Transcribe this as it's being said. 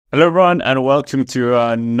Hello, everyone, and welcome to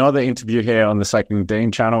another interview here on the Cycling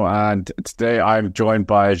Dane channel. And today I'm joined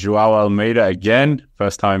by João Almeida again.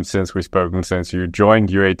 First time since we've spoken since you joined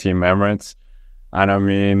UAE Team Emirates. And I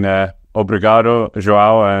mean, obrigado,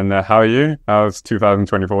 João. And how are you? How's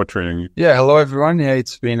 2024 treating you? Yeah, hello everyone. Yeah,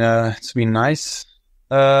 it's been nice.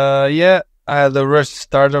 I had a rush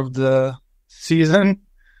start of the season.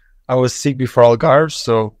 I was sick before Algarve,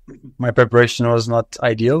 so my preparation was not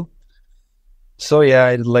ideal. So yeah,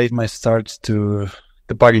 I delayed my start to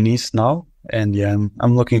the Portuguese now, and yeah,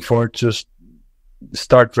 I'm looking forward to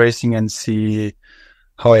start racing and see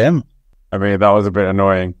how I am. I mean, that was a bit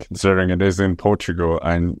annoying considering it is in Portugal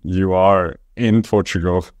and you are in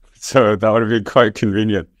Portugal, so that would have been quite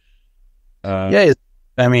convenient. It's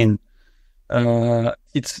the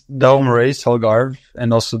home race, Algarve,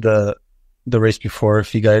 and also the race before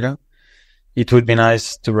Figueira. It would be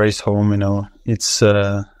nice to race home, it's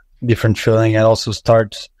a different feeling, and also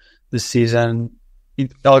start the season.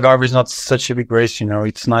 Algarve is not such a big race,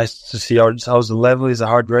 it's nice to see how the level is. A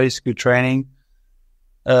hard race, good training.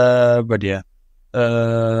 But yeah,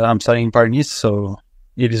 I'm studying Portuguese, so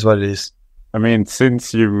it is what it is. I mean,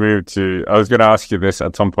 since you moved to, I was going to ask you this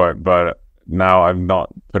at some point, but now I've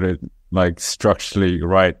not put it like structurally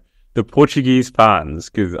right. The Portuguese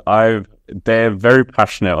fans, because they're very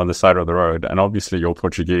passionate on the side of the road, and obviously you're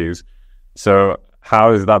Portuguese. So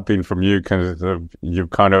how has that been from you? Because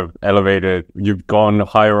you've kind of elevated, you've gone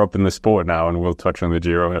higher up in the sport now, and we'll touch on the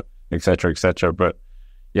Giro, etc., etc. But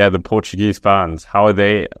yeah, the Portuguese fans, how are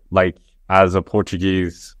they like as a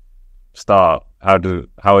Portuguese star?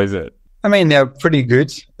 How is it? I mean, they're pretty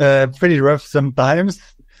good, pretty rough sometimes,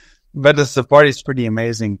 but the support is pretty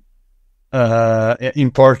amazing.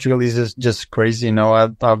 In Portugal, it's just crazy.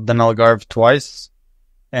 I've done Algarve twice,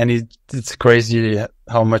 and it's crazy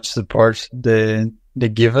how much support they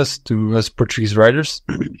give us to us Portuguese riders,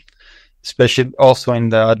 especially also in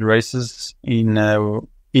the other races in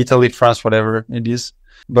Italy, France, whatever it is.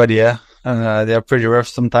 But yeah, they are pretty rough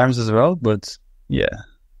sometimes as well. But yeah,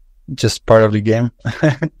 just part of the game.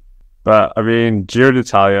 But I mean, Giro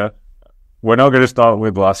d'Italia, we're not going to start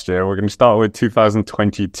with last year. We're going to start with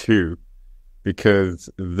 2022, because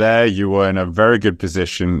there you were in a very good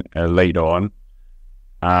position late on.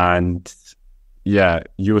 And yeah,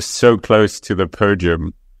 you were so close to the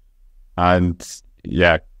podium. And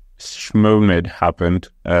yeah, Schmolmid happened,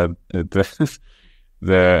 the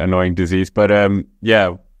annoying disease. But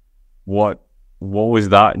yeah, what was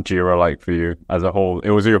that Giro like for you as a whole?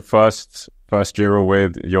 It was your first Giro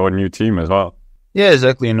with your new team as well. Yeah,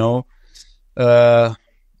 exactly.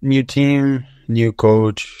 New team, new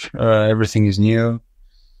coach, everything is new.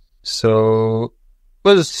 So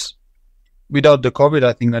was without the COVID,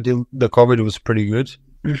 I think until the COVID was pretty good.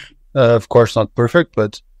 Of course, not perfect,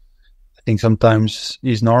 but I think sometimes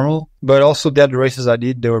is normal. But also the other races I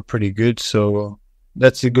did, they were pretty good. So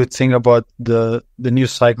that's a good thing about the new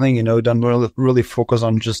cycling. Don't really focus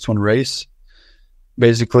on just one race.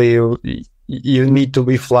 Basically, you need to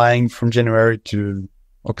be flying from January to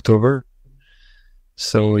October.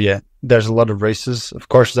 So yeah, there's a lot of races. Of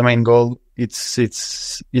course, the main goal, it's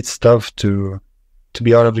tough to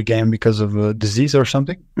be out of the game because of a disease or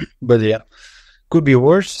something. But yeah, could be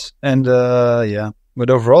worse. And yeah, but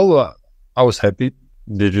overall, I was happy.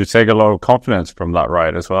 Did you take a lot of confidence from that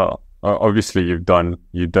ride as well? Obviously, you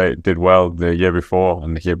did well the year before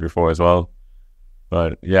and the year before as well.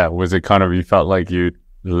 But yeah, was it kind of, you felt like you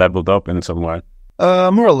leveled up in some way?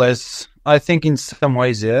 More or less. I think in some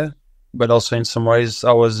ways, yeah. But also in some ways,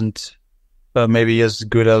 I wasn't maybe as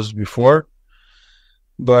good as before.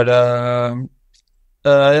 But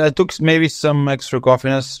I took maybe some extra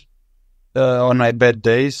confidence on my bad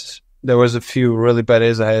days. There was a few really bad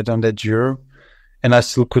days I had on that Giro, and I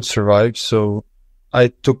still could survive. So I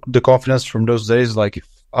took the confidence from those days, like if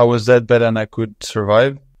I was that bad and I could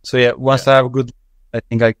survive. So yeah, once I have a good, I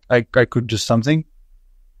think I could do something.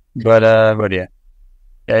 But yeah,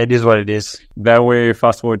 it is what it is. Then we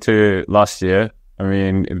fast forward to last year. I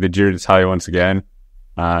mean, the Giro d'Italia once again,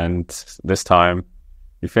 and this time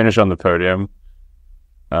you finish on the podium.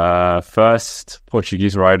 First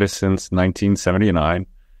Portuguese rider since 1979.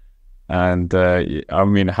 And I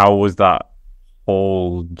mean, how was that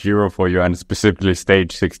whole Giro for you, and specifically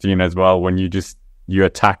stage 16 as well, when you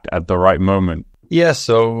attacked at the right moment? Yeah,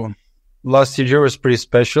 so last year Giro was pretty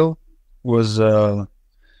special. Was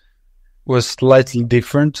slightly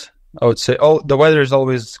different, I would say. Oh, the weather is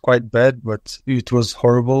always quite bad, but it was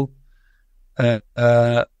horrible. For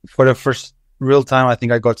the first real time, I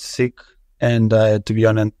think I got sick and I had to be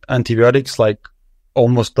on antibiotics, like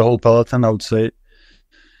almost the whole peloton, I would say.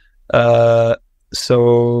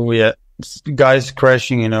 So yeah, guys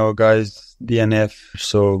crashing, guys DNF.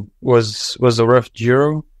 So was a rough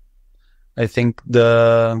Giro. I think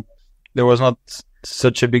there was not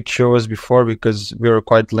such a big show as before because we were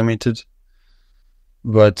quite limited.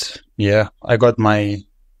 But yeah, I got my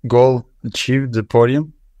goal achieved, the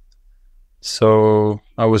podium. So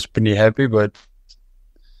I was pretty happy, but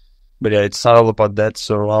yeah, it's not all about that.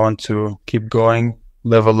 So I want to keep going,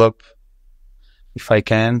 level up if I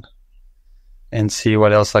can, and see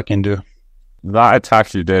what else I can do. That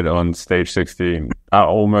attack you did on stage 16, that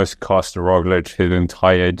almost cost Roglic his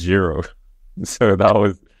entire Giro. So that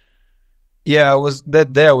was... Yeah,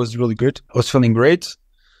 that day I was really good. I was feeling great.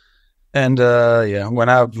 And yeah, when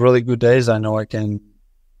I have really good days, I know I can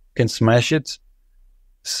smash it.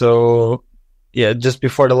 So yeah, just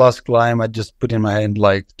before the last climb, I just put in my head,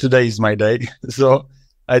 like, today is my day. So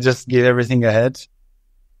I just gave everything I had.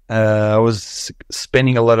 I was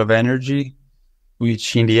spending a lot of energy,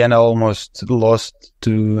 which in the end I almost lost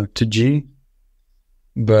to G.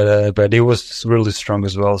 But he was really strong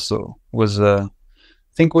as well. So I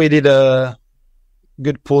think we did a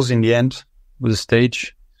good pulls in the end with the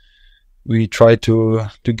stage. We tried to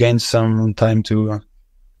gain some time to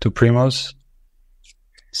Primoz.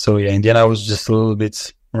 So yeah, in the end I was just a little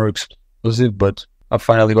bit more explosive, but I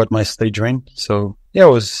finally got my stage win. So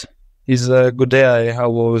yeah, it's a good day I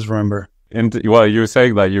will always remember. And well, you were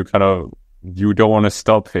saying that you don't want to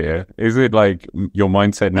stop here. Is it like your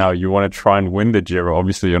mindset now? You want to try and win the Giro?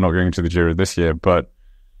 Obviously, you're not going to the Giro this year, but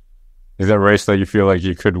is that a race that you feel like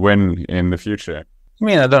you could win in the future? I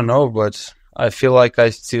mean, I don't know, but I feel like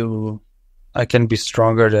I can be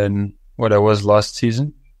stronger than what I was last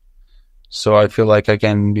season. So I feel like I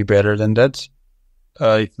can be better than that.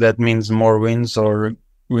 If that means more wins or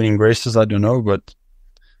winning races, I don't know, but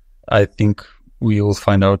I think we will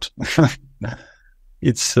find out.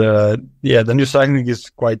 It's, the new cycling is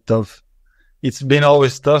quite tough. It's been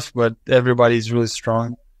always tough, but everybody is really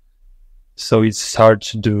strong. So it's hard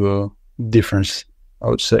to do a difference, I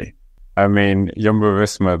would say. I mean,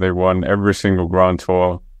 Jumbo-Visma, they won every single Grand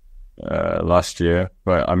Tour last year.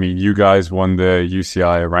 But I mean, you guys won the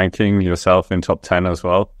UCI ranking yourself in top 10 as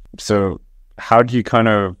well. So how do you kind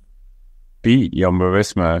of beat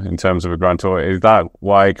Jumbo-Visma in terms of a Grand Tour? Is that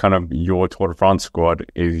why kind of your Tour de France squad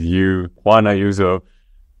is you, Juan, Ayuso,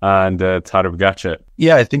 and Tadej Pogacar?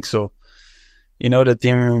 Yeah, I think so. The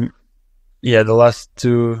team, the last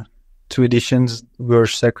two editions we were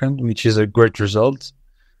second, which is a great result.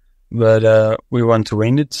 But we want to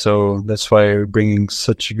win it, so that's why we're bringing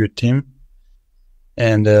such a good team.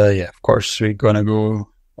 And of course, we're gonna go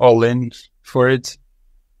all in for it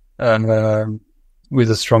with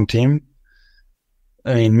a strong team.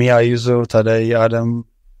 I mean, me, Ayuso, Tadej, Adam,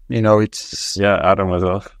 it's... Yeah, Adam as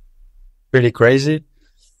well. Pretty crazy.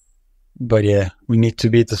 But yeah, we need to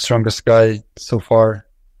beat the strongest guy so far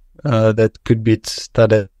that could beat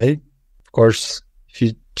Tadej. Of course, if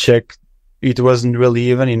you check, it wasn't really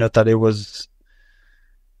even. Tadej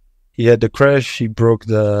he had the crash, he broke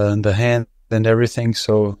the hand and everything,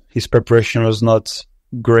 so his preparation was not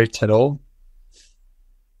great at all.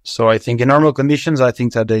 So I think in normal conditions, I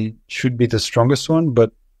think that they should be the strongest one,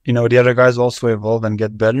 but the other guys also evolve and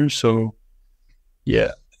get better. So yeah,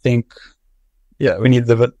 I think we need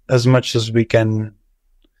as much as we can.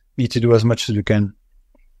 Need to do as much as we can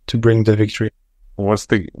to bring the victory.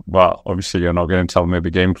 Well, obviously you're not going to tell me the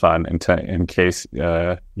game plan in case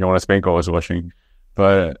Jonas Vingegaard was watching,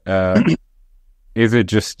 but is it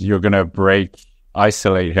just you're going to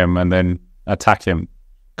isolate him and then attack him,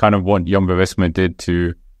 kind of what Jumbo-Visma did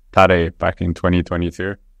to Tadej back in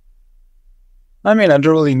 2022? I mean, I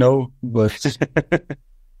don't really know, but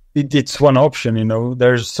it's one option,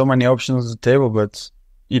 There's so many options on the table, but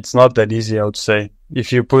it's not that easy, I would say.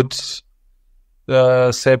 If you put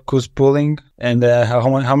Sepkus pulling, and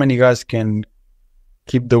how many guys can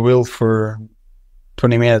keep the wheel for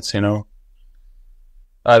 20 minutes, I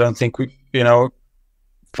don't think 5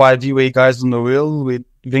 UAE guys on the wheel with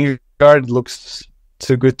Vingegaard looks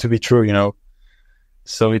too good to be true,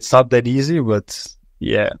 So it's not that easy, but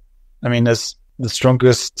yeah, I mean, as the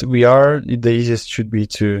strongest we are, the easiest should be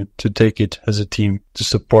to take it as a team, to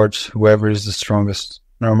support whoever is the strongest.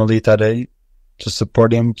 Normally Tadej, to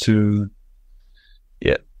support him to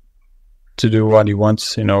do what he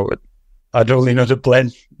wants, but I don't really know the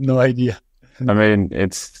plan. No idea. I mean,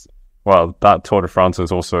 that Tour de France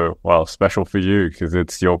is also, special for you because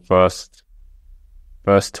it's your first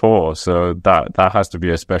tour. So that has to be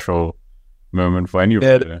a special moment for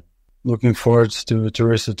anybody. Yeah, looking forward to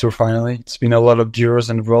race the Tour finally. It's been a lot of Giros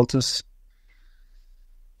and Vueltas.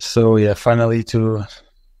 So yeah, finally to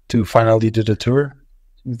finally do the Tour.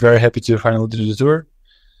 Very happy to finally do the Tour.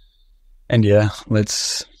 And yeah,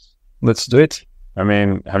 let's do it. I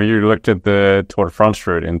mean, have you looked at the Tour de France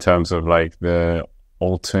route in terms of like the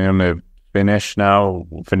alternative finish now,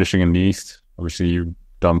 finishing in Nice? Obviously, you've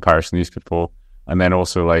done Paris-Nice before, and then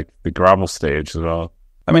also like the gravel stage as well.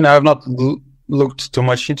 I mean, I have not looked too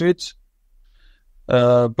much into it,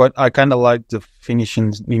 but I kind of like the finish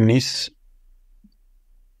in Nice.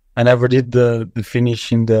 I never did the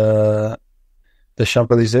finish in the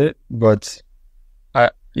Champs-Élysées, but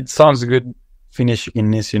it sounds good finish in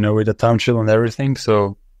Nice, with the time trial and everything.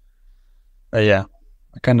 So, yeah,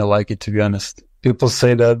 I kind of like it, to be honest. People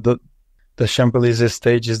say that the Champs-Élysées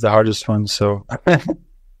stage is the hardest one, so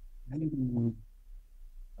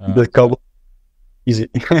the couple easy.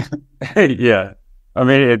 Yeah, I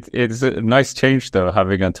mean it's a nice change though,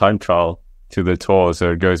 having a time trial to the Tour,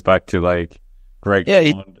 so it goes back to like great. Yeah,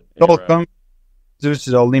 it all comes due to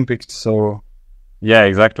the Olympics, so yeah,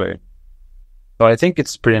 exactly. So I think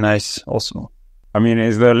it's pretty nice also. I mean,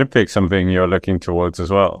 is the Olympics something you're looking towards as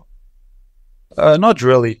well? Not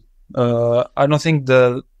really. I don't think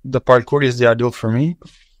the parkour is the ideal for me.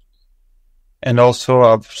 And also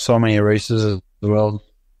I have so many races as well.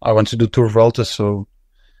 I want to do Tour Volta, so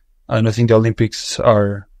I don't think the Olympics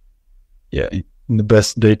are in the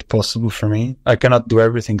best date possible for me. I cannot do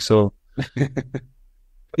everything, so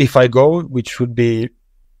if I go, which would be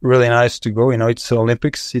really nice to go, it's the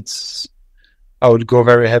Olympics, I would go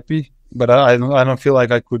very happy, but I don't feel like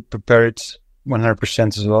I could prepare it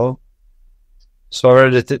 100% as well. So I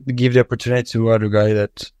rather give the opportunity to other guy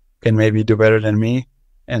that can maybe do better than me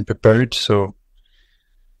and prepare it. So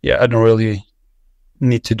yeah, I don't really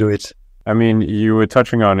need to do it. I mean, you were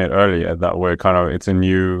touching on it earlier that it's a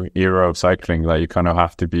new era of cycling, that you kind of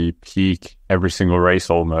have to be peak every single race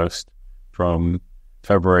almost from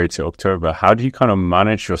February to October. How do you kind of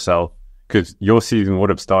manage yourself? Because your season would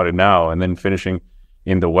have started now and then finishing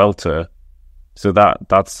in the WorldTour. So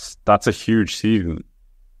that's a huge season.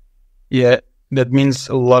 Yeah, that means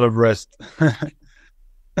a lot of rest.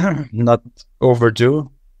 Not overdo.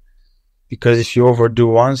 Because if you overdo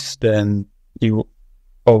once, then you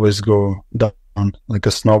always go down like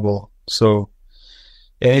a snowball. So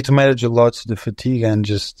you need to manage a lot the fatigue and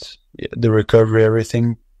just the recovery,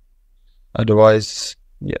 everything. Otherwise,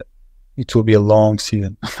 it will be a long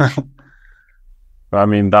season. I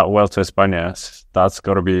mean, that Vuelta a España, that's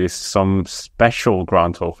got to be some special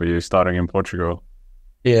Grand Tour for you starting in Portugal.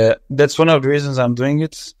 Yeah, that's one of the reasons I'm doing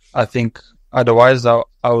it. I think otherwise I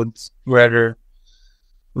would rather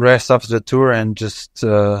rest after the tour and just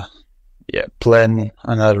plan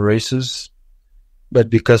another races. But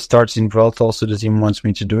because starts in Vuelta, also the team wants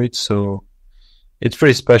me to do it. So it's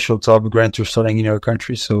pretty special to have a Grand Tour starting in your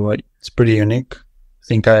country. So it's pretty unique. I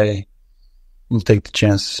think I will take the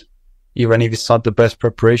chance. Even if it's not the best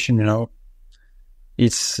preparation,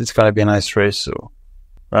 it's gonna be a nice race. So,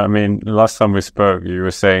 I mean, last time we spoke, you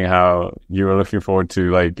were saying how you were looking forward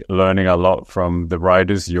to like learning a lot from the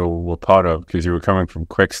riders you were part of, because you were coming from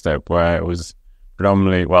Quickstep, where it was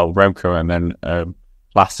predominantly Remco and then a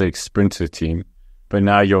classic sprinter team, but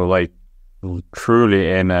now you're like truly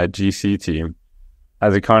in a GC team.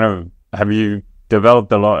 Have you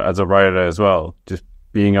developed a lot as a rider as well, just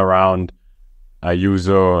being around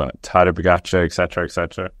Ayuso, Tadej, Pogacar, etc.,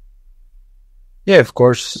 etc.? Yeah, of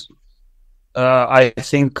course. I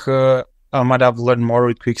think I might have learned more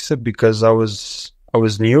with Quickstep because I was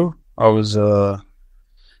new. I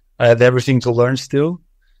had everything to learn still.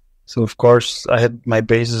 So of course I had my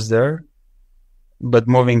bases there. But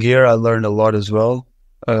moving here, I learned a lot as well.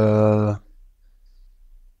 Of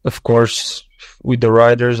course, with the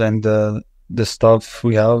riders and the stuff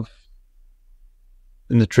we have,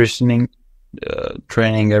 the nutritioning,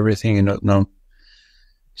 training, everything,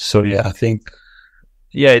 So yeah, I think,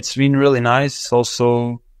 it's been really nice.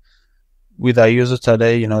 Also with Ayuso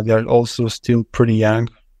today, they're also still pretty young,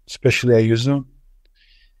 especially Ayuso,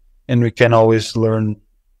 and we can always learn.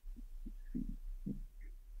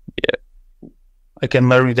 Yeah, I can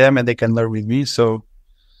learn with them and they can learn with me. So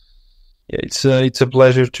yeah, it's a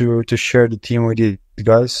pleasure to share the team with these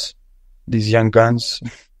guys, these young guns.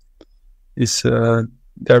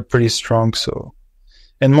 They're pretty strong, so,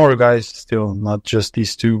 and more guys still, not just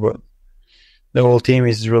these two, but the whole team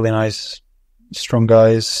is really nice, strong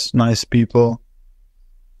guys, nice people.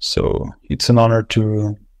 So it's an honor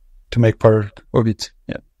to make part of it.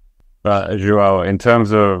 Yeah. Joao, in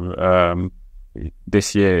terms of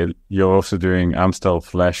this year, you're also doing Amstel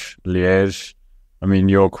Flesh Liège. I mean,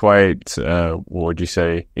 you're quite, what would you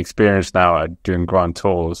say, experienced now at doing Grand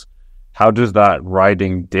Tours. How does that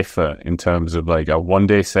riding differ in terms of like a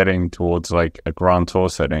one-day setting towards like a Grand Tour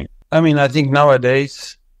setting? I mean, I think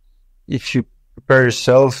nowadays, if you prepare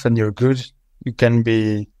yourself and you're good, you can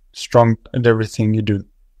be strong at everything you do.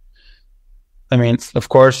 I mean, of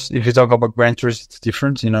course, if you talk about Grand Tours, it's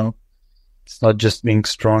different, It's not just being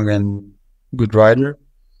strong and good rider.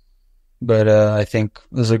 But I think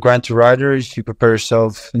as a Grand Tour rider, if you prepare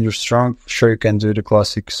yourself and you're strong, sure you can do the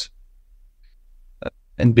classics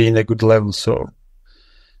and be in a good level. So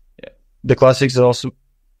yeah, the classics are also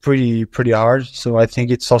pretty hard. So I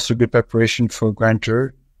think it's also good preparation for Grand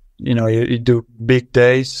Tour. You do big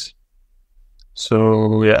days.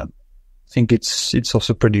 So yeah, I think it's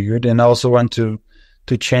also pretty good. And I also want to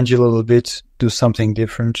change a little bit, do something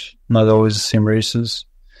different, not always the same races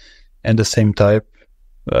and the same type.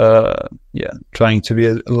 Trying to be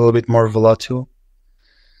a little bit more volatile.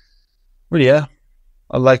 But yeah,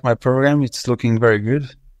 I like my program. It's looking very good.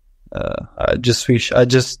 I just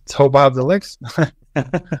hope I have the legs.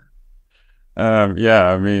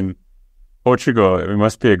 I mean, Portugal, it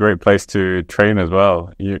must be a great place to train as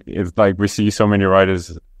well. It's like we see so many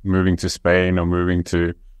riders moving to Spain or moving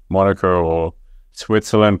to Monaco or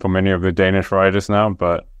Switzerland for many of the Danish riders now,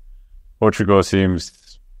 but Portugal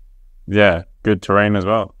seems, good terrain as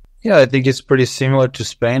well. Yeah, I think it's pretty similar to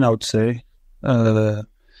Spain, I would say. But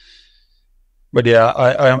yeah,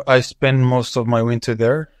 I spend most of my winter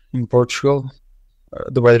there in Portugal.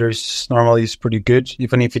 The weather is normally pretty good.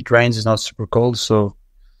 Even if it rains, it's not super cold, so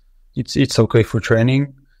it's okay for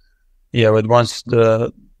training. Yeah, but once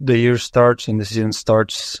the year starts and the season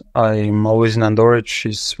starts, I'm always in Andorra, which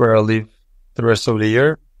is where I live the rest of the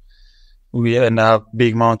year. We have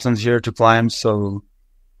big mountains here to climb, so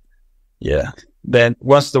yeah. Then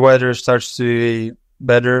once the weather starts to be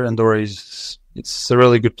better, Andorra it's a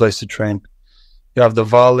really good place to train. You have the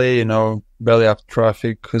valley, barely have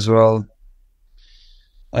traffic as well.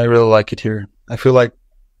 I really like it here. I feel like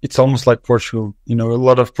it's almost like Portugal, a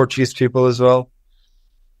lot of Portuguese people as well.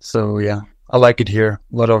 So yeah, I like it here.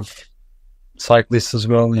 A lot of cyclists as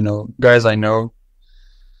well, guys I know.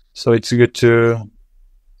 So it's good to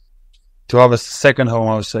have a second home,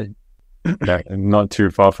 I would say. Yeah, not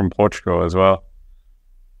too far from Portugal as well.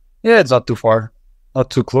 Yeah, it's not too far.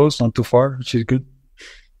 Not too close, not too far, which is good.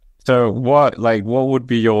 So what would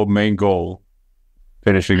be your main goal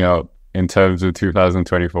finishing up in terms of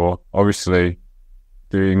 2024? Obviously,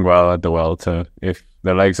 doing well at the WorldTour if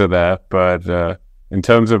the legs are there, but in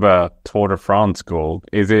terms of a Tour de France goal,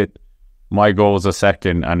 is it my goals are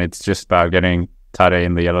second and it's just about getting Tadej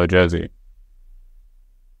in the yellow jersey?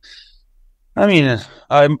 I mean,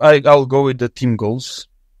 I'll go with the team goals.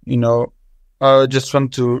 I just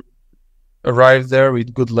want to arrive there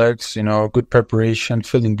with good legs, good preparation,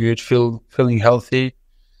 feeling good, feeling healthy,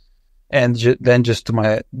 and then just do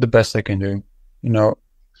the best I can do.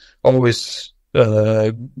 Always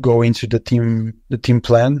go into the team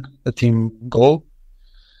plan, the team goal.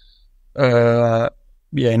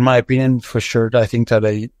 In my opinion, for sure, I think that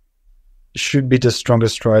I should be the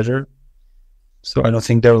strongest rider. So I don't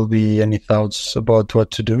think there will be any doubts about what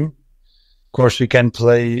to do. Of course, we can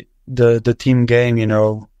play the team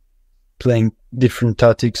game, playing different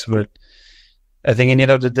tactics, but I think in the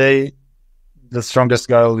end of the day, the strongest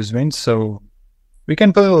guy always wins. So we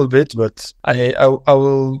can play a little bit, but I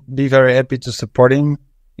will be very happy to support him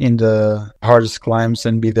in the hardest climbs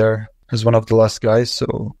and be there as one of the last guys.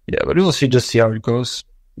 So yeah, but we'll just see how it goes.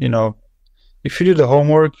 If you do the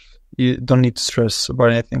homework, you don't need to stress about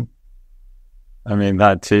anything. I mean,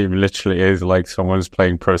 that team literally is like someone's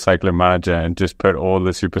playing Pro Cycling Manager and just put all the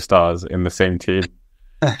superstars in the same team.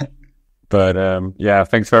 But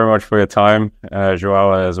thanks very much for your time,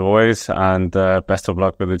 Joao, as always, and best of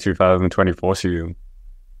luck with the 2024 season.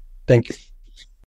 Thank you.